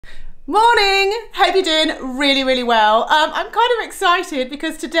Morning! Hope you're doing really well. I'm kind of excited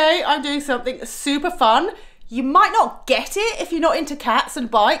because today I'm doing something super fun. You might not get it if you're not into cats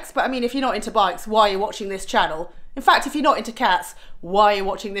and bikes, but I mean, if you're not into bikes, why are you watching this channel? In fact, if you're not into cats, why are you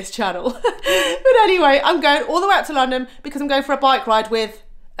watching this channel? But anyway, I'm going all the way out to London because I'm going for a bike ride with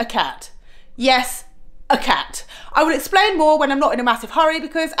a cat. Yes, a cat. I will explain more when I'm not in a massive hurry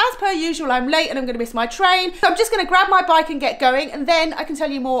because as per usual I'm late and I'm going to miss my train. So I'm just going to grab my bike and get going, and then I can tell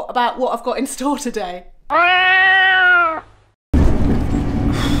you more about what I've got in store today. What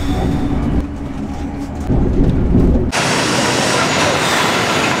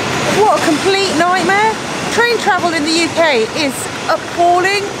a complete nightmare. Train travel in the UK is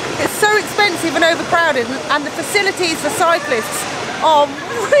appalling. It's so expensive and overcrowded, and the facilities for cyclists are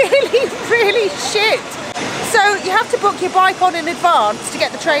really shit. So you have to book your bike on in advance to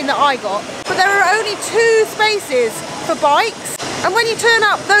get the train that I got, but there are only 2 spaces for bikes, and when you turn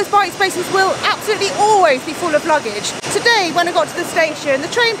up, those bike spaces will absolutely always be full of luggage. Today when I got to the station,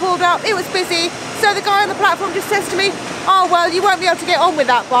 the train pulled up, it was busy, so the guy on the platform just says to me, "Oh well, you won't be able to get on with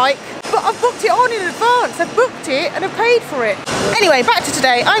that bike." But I've booked it on in advance, I've booked it and I've paid for it. Anyway, back to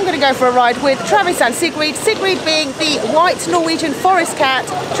today. I'm going to go for a ride with Travis and Sigrid. Sigrid being the white Norwegian forest cat.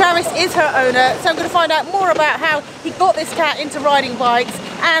 Travis is her owner, so I'm going to find out more about how he got this cat into riding bikes,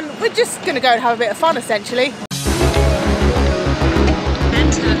 and we're just going to go and have a bit of fun essentially.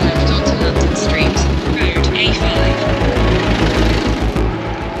 Then turn left onto London Street, road A5.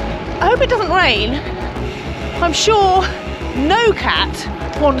 I hope it doesn't rain. I'm sure no cat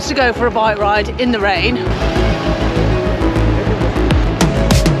wants to go for a bike ride in the rain.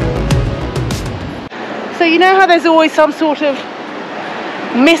 So you know how there's always some sort of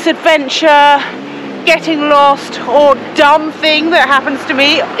misadventure, getting lost or dumb thing that happens to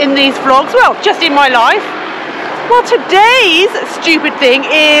me in these vlogs? Well, just in my life. Well, today's stupid thing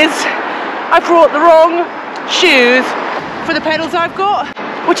is I brought the wrong shoes for the pedals I've got,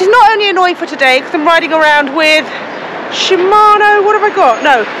 which is not only annoying for today because I'm riding around with Shimano, what have I got?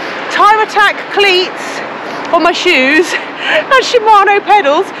 No, Time Attack cleats on my shoes and Shimano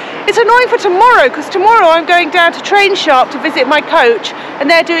pedals. It's annoying for tomorrow because tomorrow I'm going down to Train Sharp to visit my coach, and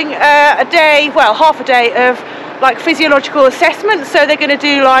they're doing a day, well, half a day of like physiological assessment. So they're going to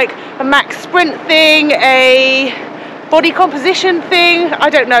do like a max sprint thing, a body composition thing, I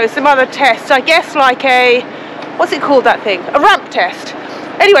don't know, some other tests, I guess, like a, what's it called, that thing? A ramp test.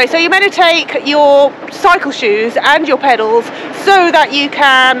 Anyway, so you're meant to take your cycle shoes and your pedals so that you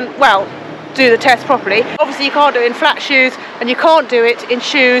can, well, do the test properly. Obviously you can't do it in flat shoes, and you can't do it in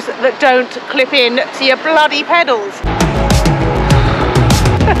shoes that don't clip in to your bloody pedals.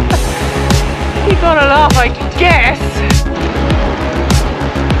 You gotta laugh, I guess.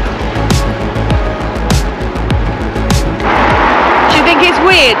 Do you think it's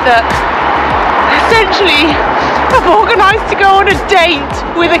weird that essentially I've organised to go on a date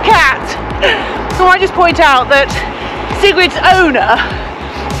with a cat? So I just point out that Sigrid's owner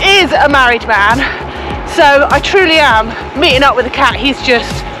is a married man, so I truly am meeting up with a cat. He's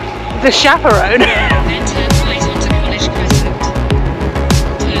just the chaperone. Then turn right onto College Crescent.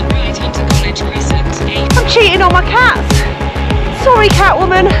 Turn right onto College Crescent. I'm cheating on my cats. Sorry,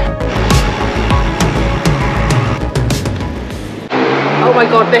 Catwoman. Oh my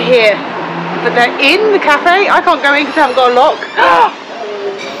god, they're here. But they're in the cafe. I can't go in because I haven't got a lock.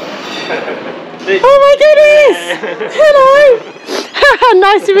 Oh my goodness! Hello!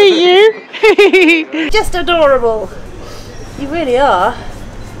 Nice to meet you. Just adorable. You really are.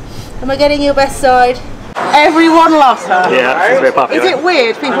 Am I getting your best side? Everyone loves her. Yeah, she's very popular. Is it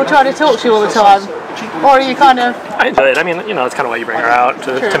weird, people trying to talk to you all the time? Or are you kind of... I enjoy it. I mean, you know, it's kind of why you bring her out,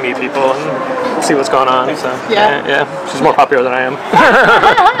 to meet people and see what's going on. So yeah, she's more popular than I am.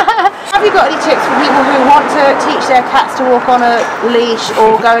 Have you got any tips for people who want to teach their cats to walk on a leash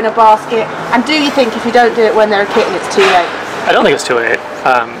or go in a basket? And do you think if you don't do it when they're a kitten, it's too late? I don't think it's too late,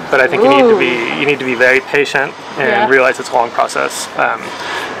 but I think you need to be very patient and realize it's a long process.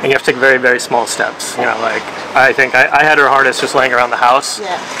 And you have to take very small steps. You know, like I think I had her harness just laying around the house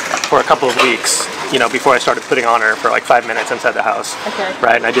for a couple of weeks. You know, before I started putting on her for like 5 minutes inside the house. Okay.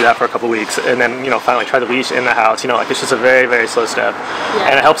 Right, and I did that for a couple of weeks, and then, you know, finally try the leash in the house. You know, like it's just a very slow step,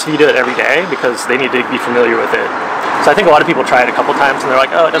 and it helps if you do it every day because they need to be familiar with it. So I think a lot of people try it a couple times and they're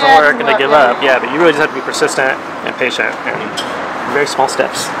like, oh, it doesn't work, and they give up. Yeah, but you really just have to be persistent and patient and very small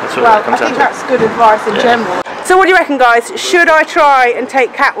steps. That's really what it comes down to. I think that's good advice in general. So what do you reckon, guys? Should I try and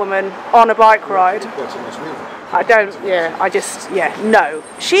take Catwoman on a bike ride? I don't, no.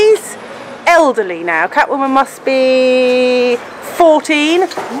 She's elderly now. Catwoman must be 14,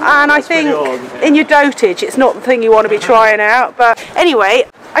 and I think in your dotage it's not the thing you want to be trying out. But anyway,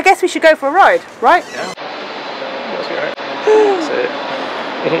 I guess we should go for a ride, right? Yeah. That's right. That's it.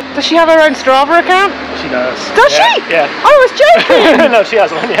 Does she have her own Strava account? She does. Does she? Yeah. I was joking! No, she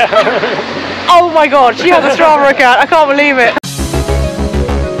has one, yeah. Oh my god, she has a Strava account. I can't believe it.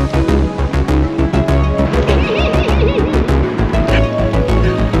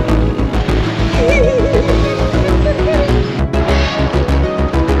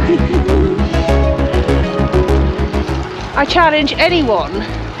 I challenge anyone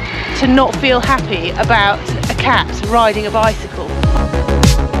to not feel happy about a cat riding a bicycle.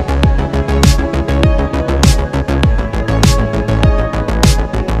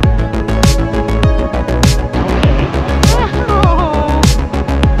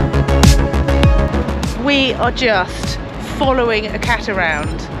 We are just following a cat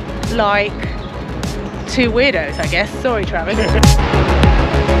around like two weirdos, I guess. Sorry, Travis.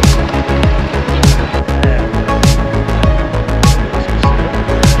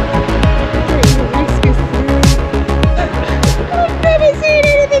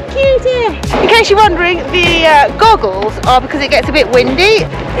 In case you're wondering, the goggles are because it gets a bit windy.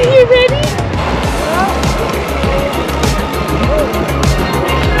 Are you ready?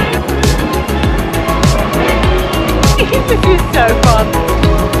 This is so fun.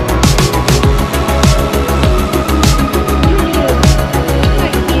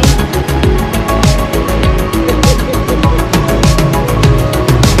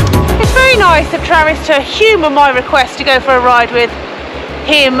 It's very nice of Travis to humour my request to go for a ride with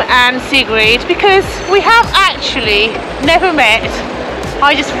him and Sigrid, because we have actually never met.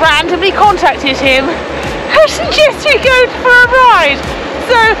 I just randomly contacted him and suggested we go for a ride.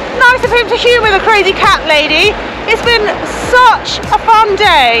 So nice of him to humour the crazy cat lady. It's been such a fun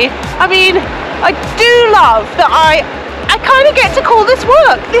day. I mean, I do love that I kind of get to call this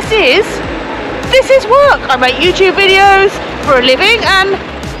work. This is work. I make YouTube videos for a living and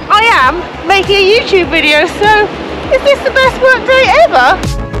I am making a YouTube video, so is this the best work day ever?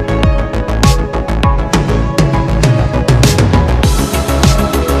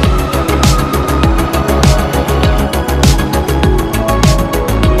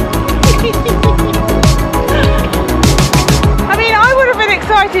 I mean, I would have been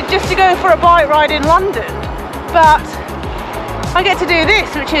excited just to go for a bike ride in London, but I get to do this,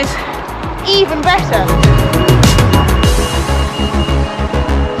 which is even better.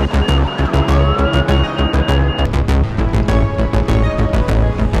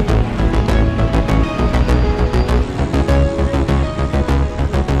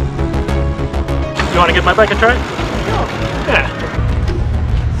 You want to give my bike a try? Sure. Yeah.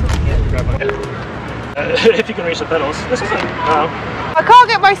 Grab my if you can reach the pedals. This isn't. I can't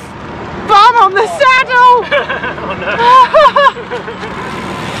get my bum on the saddle! Oh no.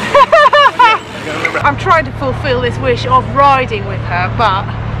 I'm trying to fulfill this wish of riding with her, but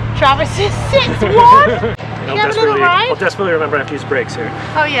Travis is 6'1". Can you have a little ride? I'll desperately remember I have to use brakes here.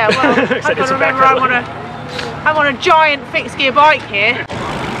 Oh yeah, well, I've got to remember I'm on a giant fixed gear bike here.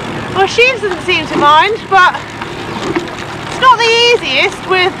 Well, Sheaves doesn't seem to mind, but it's not the easiest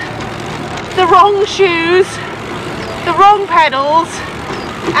with the wrong shoes, the wrong pedals,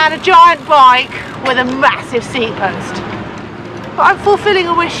 and a giant bike with a massive seat post. But I'm fulfilling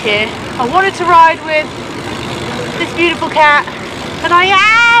a wish here. I wanted to ride with this beautiful cat, and I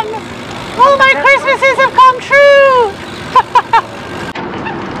am! All my Christmases have come true!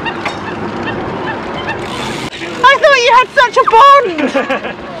 I thought you had such a bond!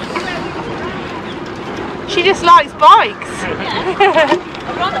 She just likes bikes.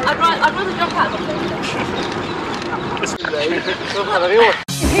 I'd rather jump out of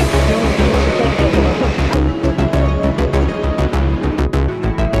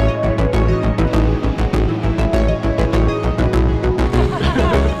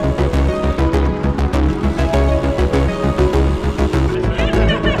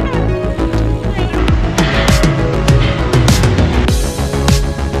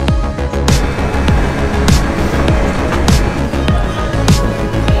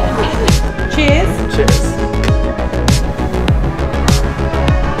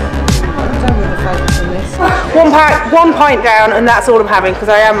One pint down, and that's all I'm having because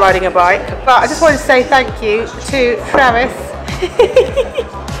I am riding a bike. But I just wanted to say thank you to Travis.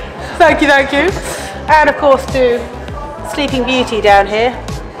 Thank you. And of course to Sleeping Beauty down here.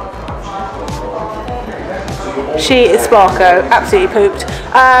 She is Sparko, absolutely pooped.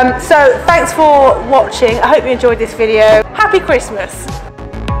 So thanks for watching. I hope you enjoyed this video. Happy Christmas.